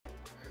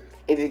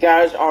If you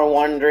guys are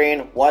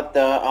wondering what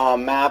the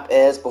map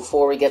is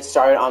before we get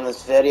started on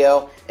this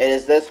video, it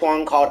is this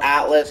one called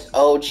Atlas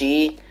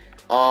OG.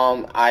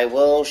 I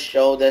will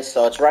show this,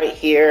 so it's right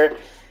here.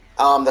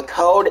 The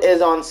code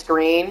is on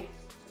screen,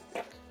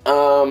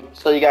 so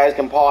you guys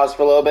can pause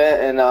for a little bit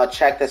and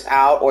check this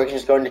out, or you can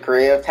just go into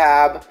Creative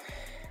tab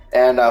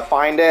and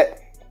find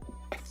it.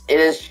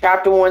 It is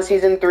Chapter 1,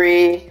 Season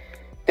 3.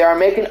 They are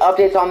making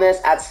updates on this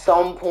at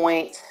some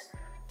point,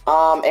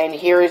 and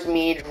here is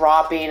me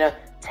dropping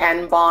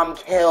 10 bomb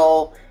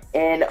kill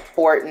in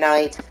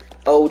Fortnite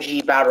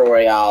OG Battle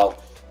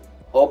Royale.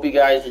 Hope you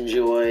guys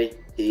enjoy.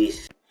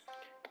 Peace.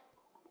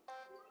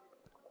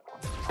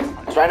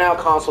 So right now,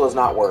 console does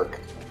not work.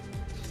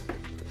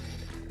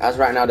 As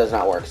right now, does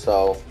not work.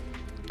 So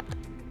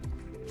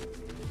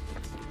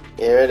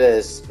here it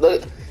is.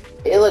 Look,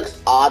 it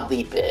looks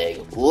oddly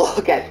big.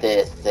 Look at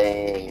this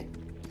thing.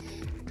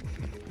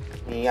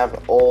 And you have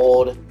the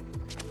old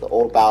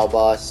battle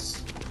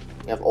bus.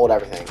 You have old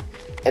everything.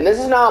 And this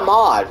is not a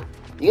mod.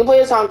 You can play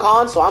this on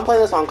console. I'm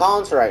playing this on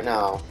console right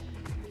now.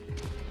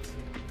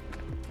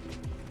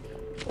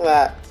 Look at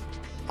that.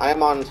 I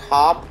am on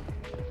top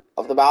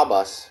of the battle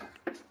bus.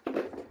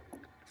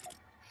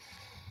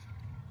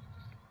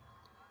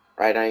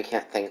 Right now you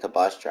can't thank the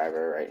bus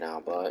driver right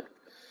now, but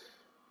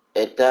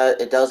it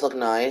does look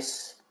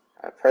nice.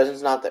 Our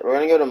present's not there. We're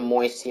gonna go to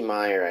Moisty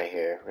Mire right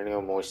here. We're gonna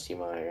go Moisty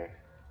Mire.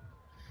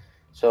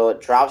 So it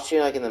drops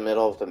you like in the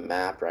middle of the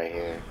map right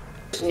here.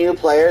 There's new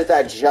players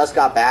that just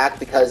got back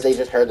because they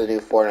just heard the new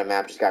Fortnite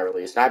map just got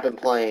released. And I've been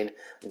playing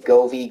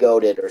Go V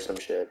Goated or some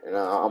shit. And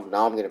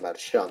now I'm getting about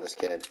to shit on this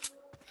kid.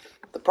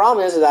 The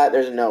problem is that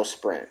there's no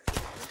sprint.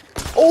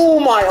 Oh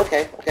my,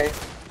 okay.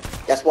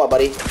 Guess what,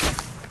 buddy?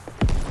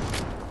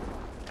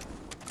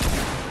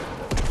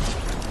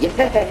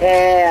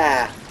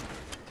 Yeah!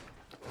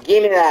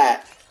 Give me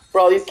that.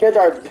 Bro, these kids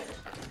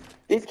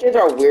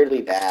are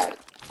weirdly bad.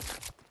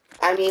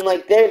 I mean,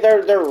 like,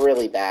 they're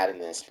really bad in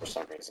this for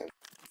some reason.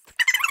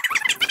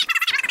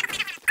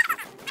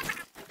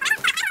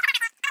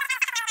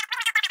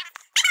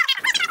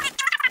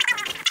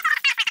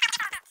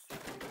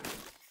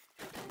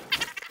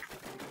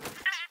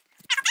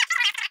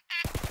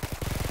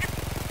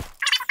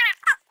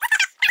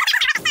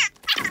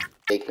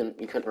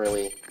 You couldn't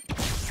really.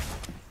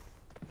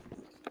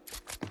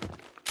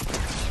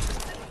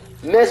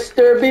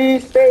 Mr.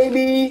 Beast,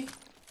 baby!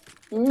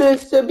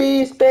 Mr.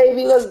 Beast,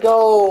 baby, let's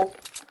go!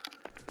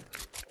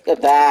 Look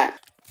at that.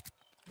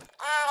 There's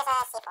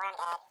a C4, I'm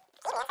dead.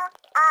 Can you mantle?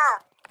 Oh!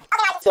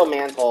 Okay, Still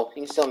mantle.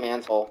 You can still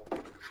mantle.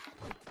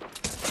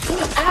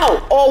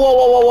 Ow!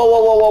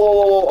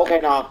 Oh, whoa. Okay,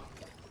 no.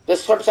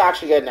 This flip's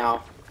actually good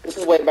now. This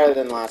is way better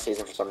than last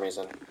season for some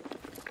reason.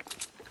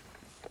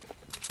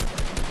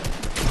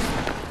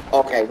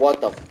 Okay, what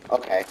the...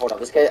 Okay, hold on.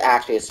 This guy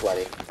actually is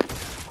sweaty.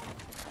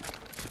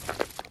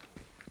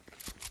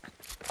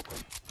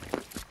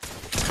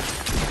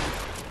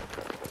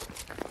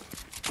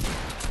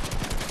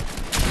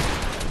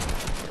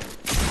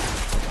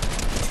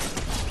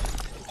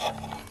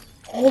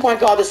 Oh my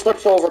god, this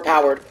flip's so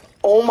overpowered.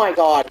 Oh my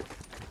god.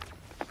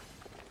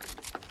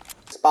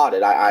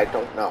 Spotted, I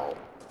don't know.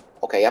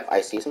 Okay, yep,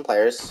 I see some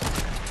players.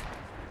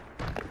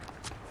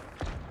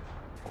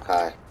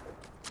 Okay,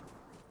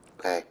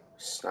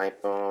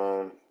 snipe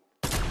them.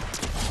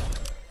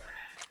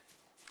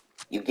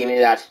 You give me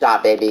that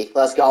shot, baby.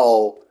 Let's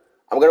go.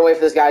 I'm gonna wait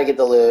for this guy to get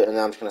the loot, and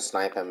then I'm just gonna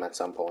snipe him at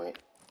some point.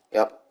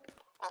 Yep.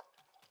 Wait.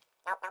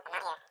 Nope, I'm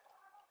not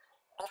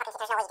here.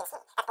 There's no way you can see.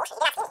 That's bullshit,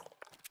 you cannot see.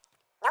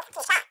 Nope,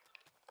 he's shot.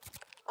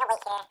 No, wait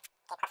here.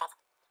 Okay, perfect.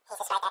 He's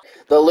just right there.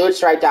 The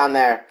loot's right down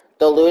there.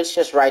 The loot's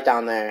just right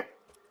down there.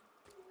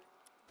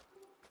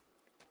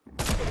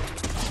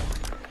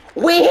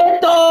 We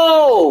hit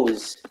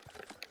those!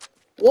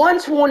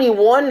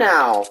 121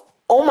 now.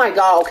 Oh my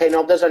god. Okay,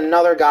 no, there's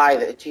another guy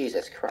that...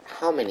 Jesus Christ.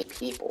 How many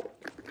people?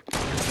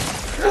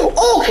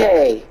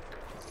 Okay!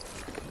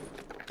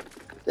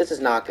 This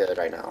is not good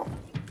right now.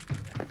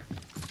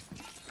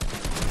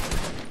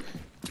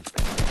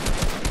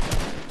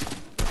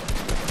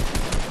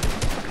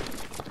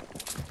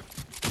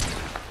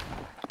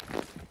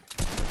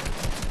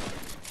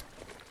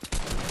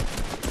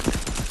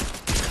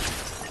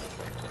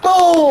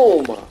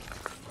 Boom!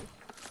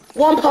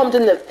 One pumped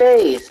in the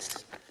face.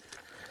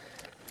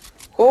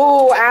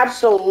 Oh,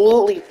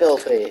 absolutely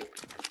filthy.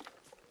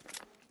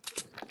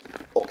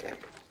 Okay.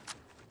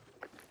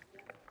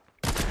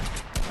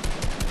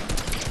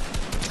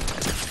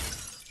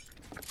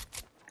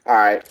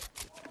 Alright.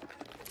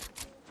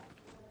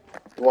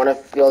 You wanna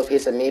feel a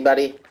piece of me,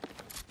 buddy?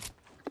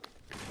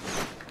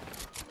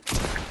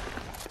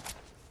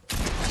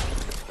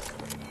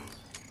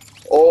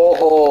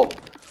 Oh,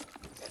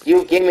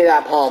 you give me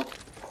that pump.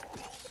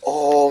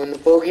 Oh, and the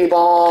boogie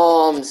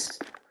bombs.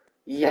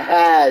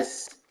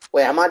 Yes.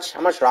 Wait, how much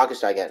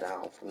rockets do I get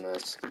now from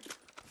this?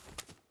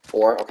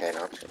 4? Okay,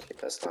 no, I'm just gonna keep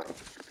this now.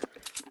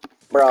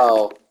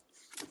 Bro,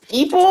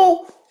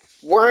 people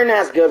weren't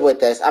as good with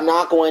this. I'm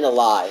not going to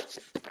lie.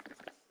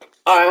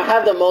 Alright, I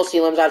have the most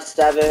elims. I have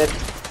 7.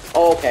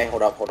 Oh, okay,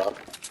 hold up.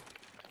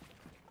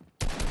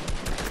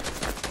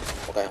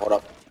 Okay, hold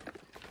up.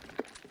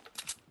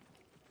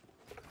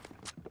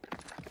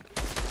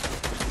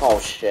 Oh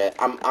shit,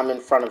 I'm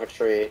in front of a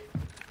tree.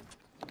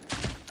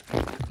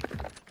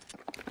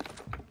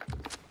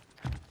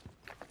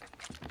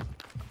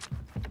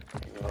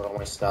 Load all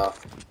my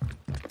stuff.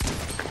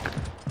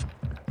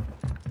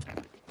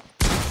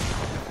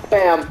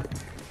 Bam!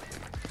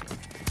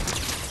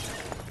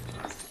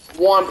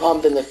 One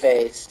pumped in the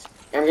face.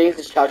 And I'm gonna use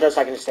this charger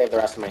so I can just save the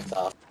rest of my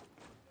stuff.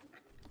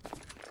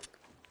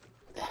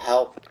 The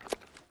hell?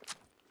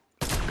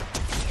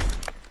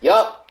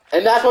 Yup,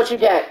 and that's what you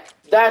get.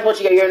 That's what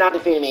you get. You're not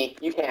defeating me.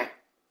 You can't.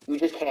 You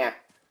just can't.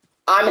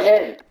 I'm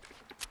him.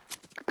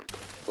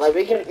 Like,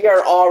 we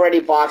are already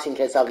boxing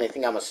kids up and they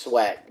think I'm a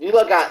sweat. You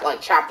look at,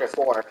 like, chapter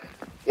 4.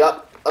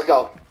 Yup, let's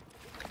go.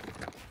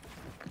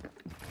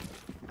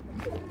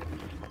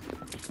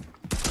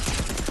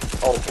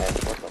 Okay,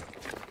 what the...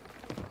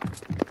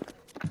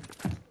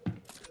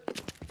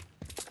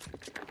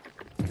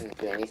 I can't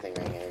do anything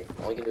right here.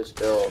 All we can do is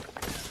build.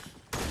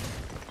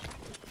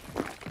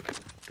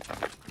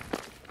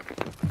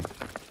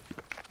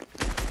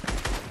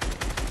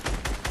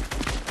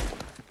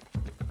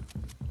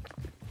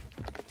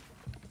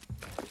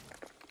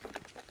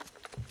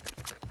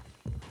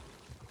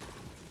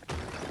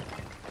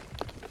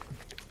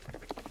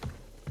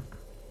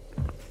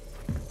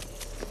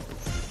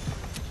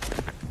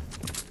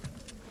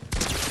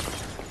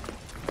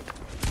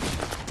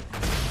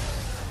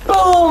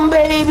 Boom,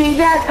 baby!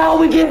 That's how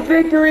we get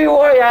victory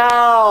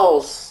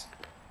royales!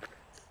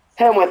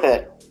 Hit him with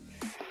it.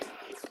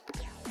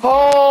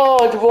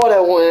 Oh, what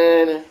a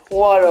win.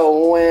 What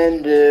a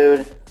win,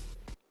 dude.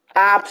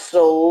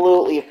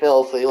 Absolutely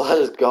filthy.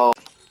 Let's go.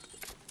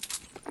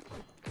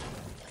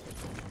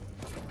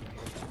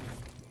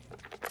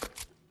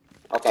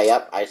 Okay,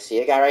 yep, I see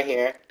a guy right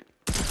here.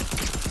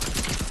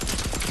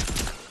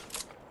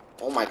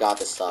 Oh my god,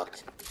 this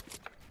sucked.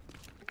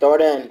 Throw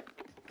it in.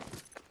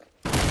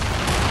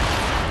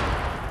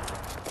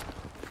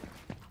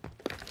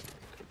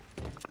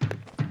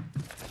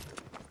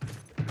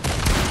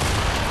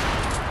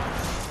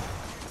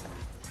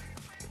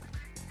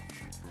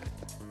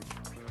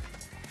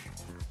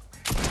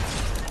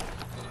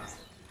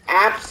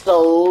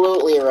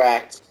 Absolutely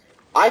wrecked.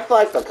 I feel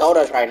like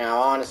Pagoda's right now,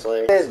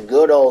 honestly. This is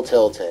good old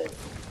Tilted.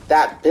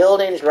 That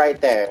building's right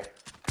there.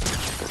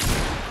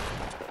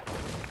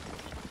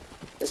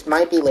 This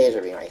might be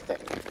laser beam, I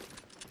think.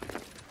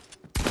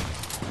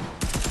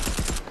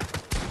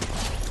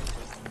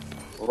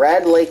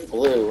 Red Lake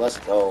Blue, let's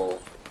go.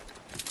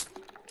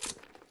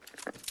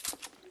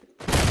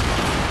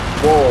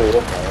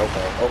 Whoa,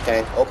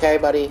 okay,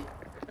 buddy.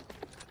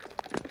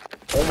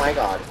 Oh my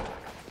god.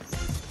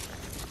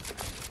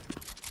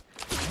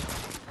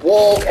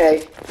 Whoa,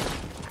 okay.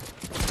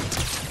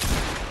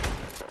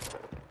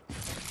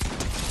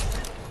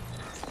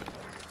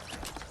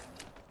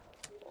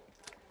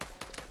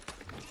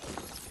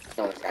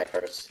 Kill this guy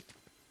first.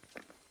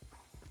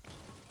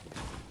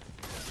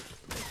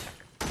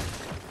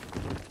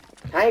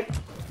 Hi.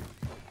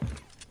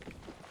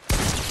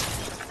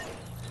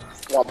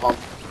 One pump.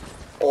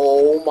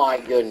 Oh my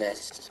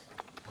goodness.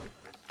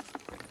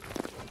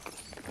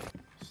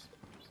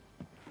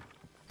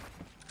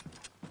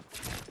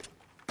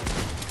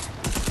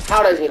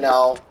 How does he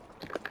know?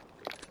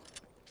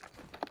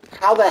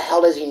 How the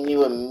hell does he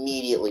knew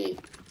immediately?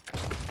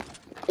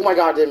 Oh my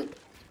god, dude.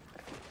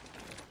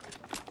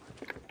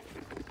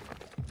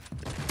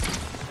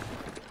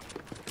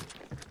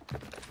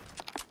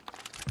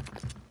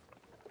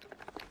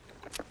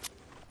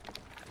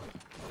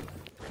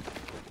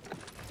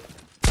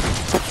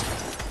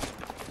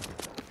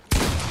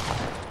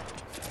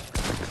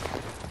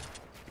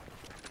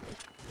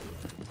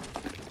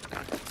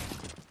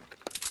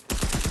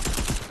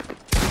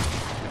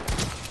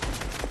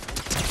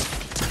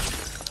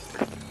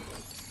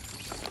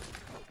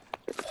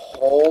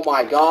 Oh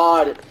my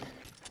god.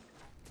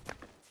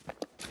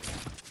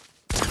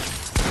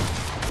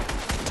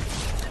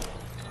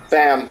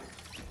 Bam.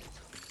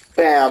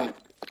 Bam.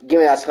 Give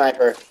me that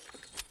sniper.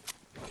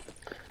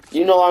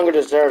 You no longer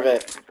deserve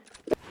it.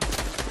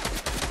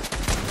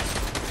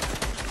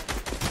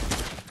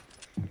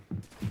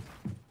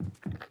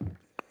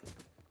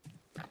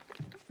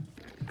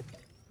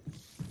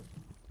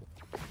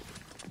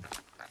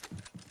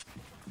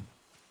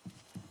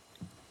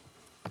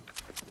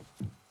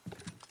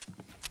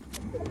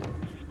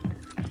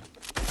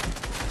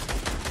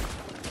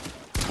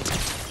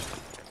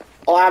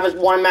 All I have is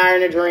one man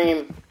in a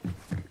dream.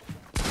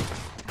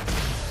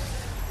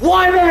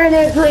 One man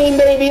in a dream,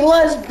 baby.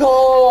 Let's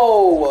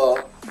go.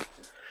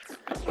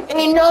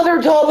 Another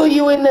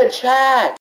W in the chat.